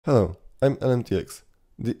Hello, I'm LMTX,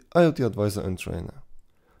 the IoT advisor and trainer.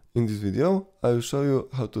 In this video, I will show you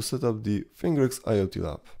how to set up the ThingRex IoT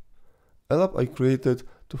Lab, a lab I created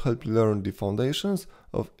to help you learn the foundations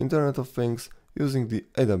of Internet of Things using the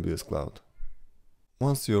AWS Cloud.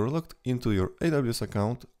 Once you're logged into your AWS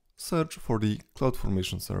account, search for the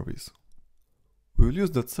CloudFormation service. We will use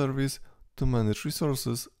that service to manage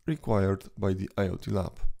resources required by the IoT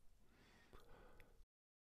Lab.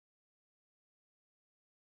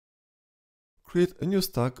 Create a new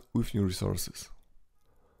stack with new resources.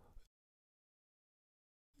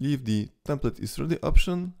 Leave the template is ready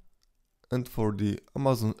option, and for the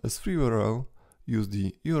Amazon S3 URL, use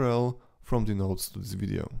the URL from the notes to this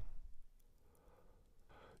video.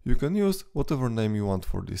 You can use whatever name you want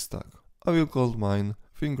for this stack. I will call mine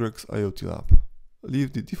ThingRex IoT Lab.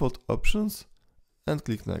 Leave the default options and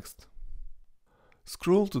click Next.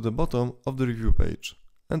 Scroll to the bottom of the review page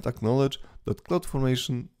and acknowledge that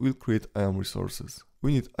CloudFormation will create IAM resources.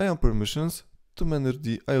 We need IAM permissions to manage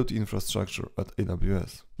the IoT infrastructure at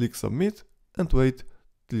AWS. Click Submit and wait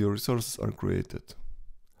till your resources are created.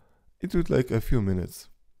 It will take a few minutes.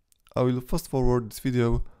 I will fast forward this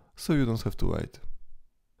video so you don't have to wait.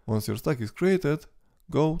 Once your stack is created,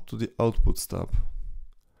 go to the Outputs tab.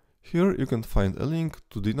 Here you can find a link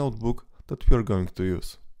to the notebook that we are going to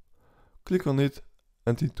use. Click on it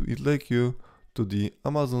and it will take you to the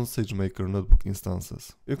Amazon SageMaker notebook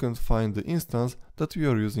instances. You can find the instance that we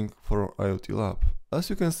are using for our IoT lab. As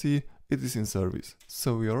you can see, it is in service,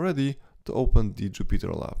 so we are ready to open the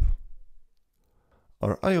Jupyter lab.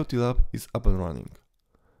 Our IoT lab is up and running.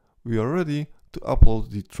 We are ready to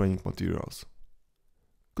upload the training materials.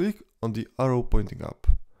 Click on the arrow pointing up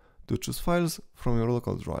to choose files from your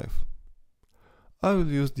local drive. I will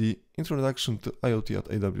use the Introduction to IoT at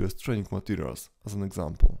AWS training materials as an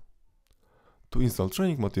example. To install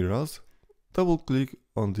training materials, double-click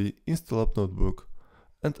on the Install App notebook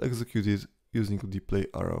and execute it using the play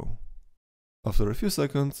arrow. After a few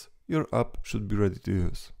seconds, your app should be ready to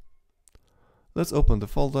use. Let's open the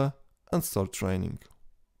folder and start training.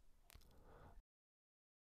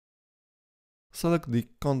 Select the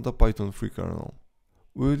Conda Python free kernel.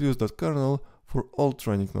 We will use that kernel for all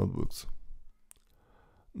training notebooks.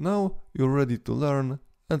 Now you're ready to learn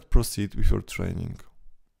and proceed with your training.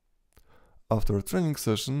 After a training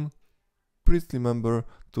session, please remember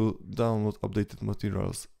to download updated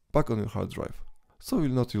materials back on your hard drive, so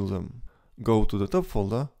you'll not use them. Go to the top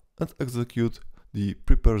folder and execute the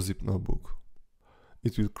Prepare Zip notebook.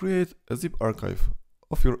 It will create a zip archive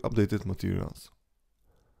of your updated materials.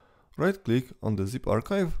 Right-click on the zip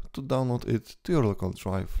archive to download it to your local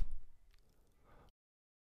drive.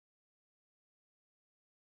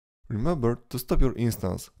 Remember to stop your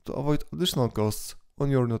instance to avoid additional costs when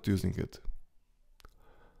you're not using it.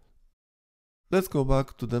 Let's go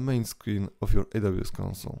back to the main screen of your AWS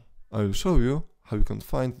console. I will show you how you can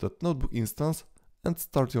find that notebook instance and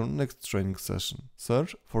start your next training session.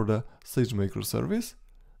 Search for the SageMaker service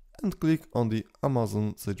and click on the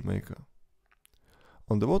Amazon SageMaker.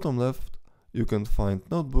 On the bottom left, you can find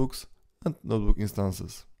notebooks and notebook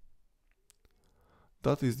instances.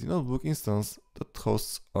 That is the notebook instance that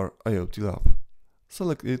hosts our IoT lab.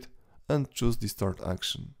 Select it and choose the Start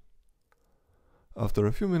action. After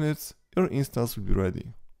a few minutes, your instance will be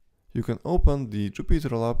ready. You can open the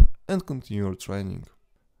Jupyter lab and continue your training.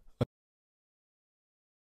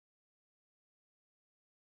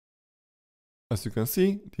 As you can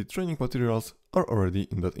see, the training materials are already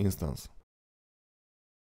in that instance.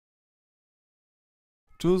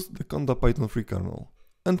 Choose the Conda Python free kernel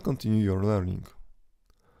and continue your learning.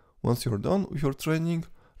 Once you're done with your training,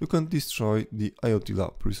 you can destroy the IoT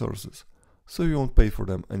lab resources, so you won't pay for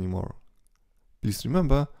them anymore. Please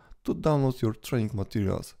remember to download your training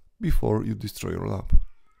materials before you destroy your lab.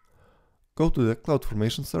 Go to the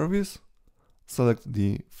CloudFormation service, select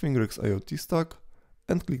the ThingRex IoT stack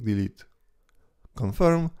and click Delete.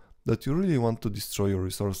 Confirm that you really want to destroy your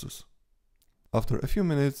resources. After a few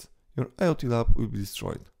minutes, your IoT lab will be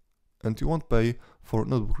destroyed and you won't pay for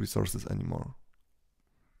notebook resources anymore.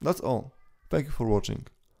 That's all. Thank you for watching.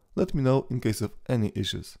 Let me know in case of any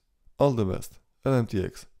issues. All the best.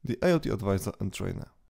 LMTX, the IoT advisor and trainer.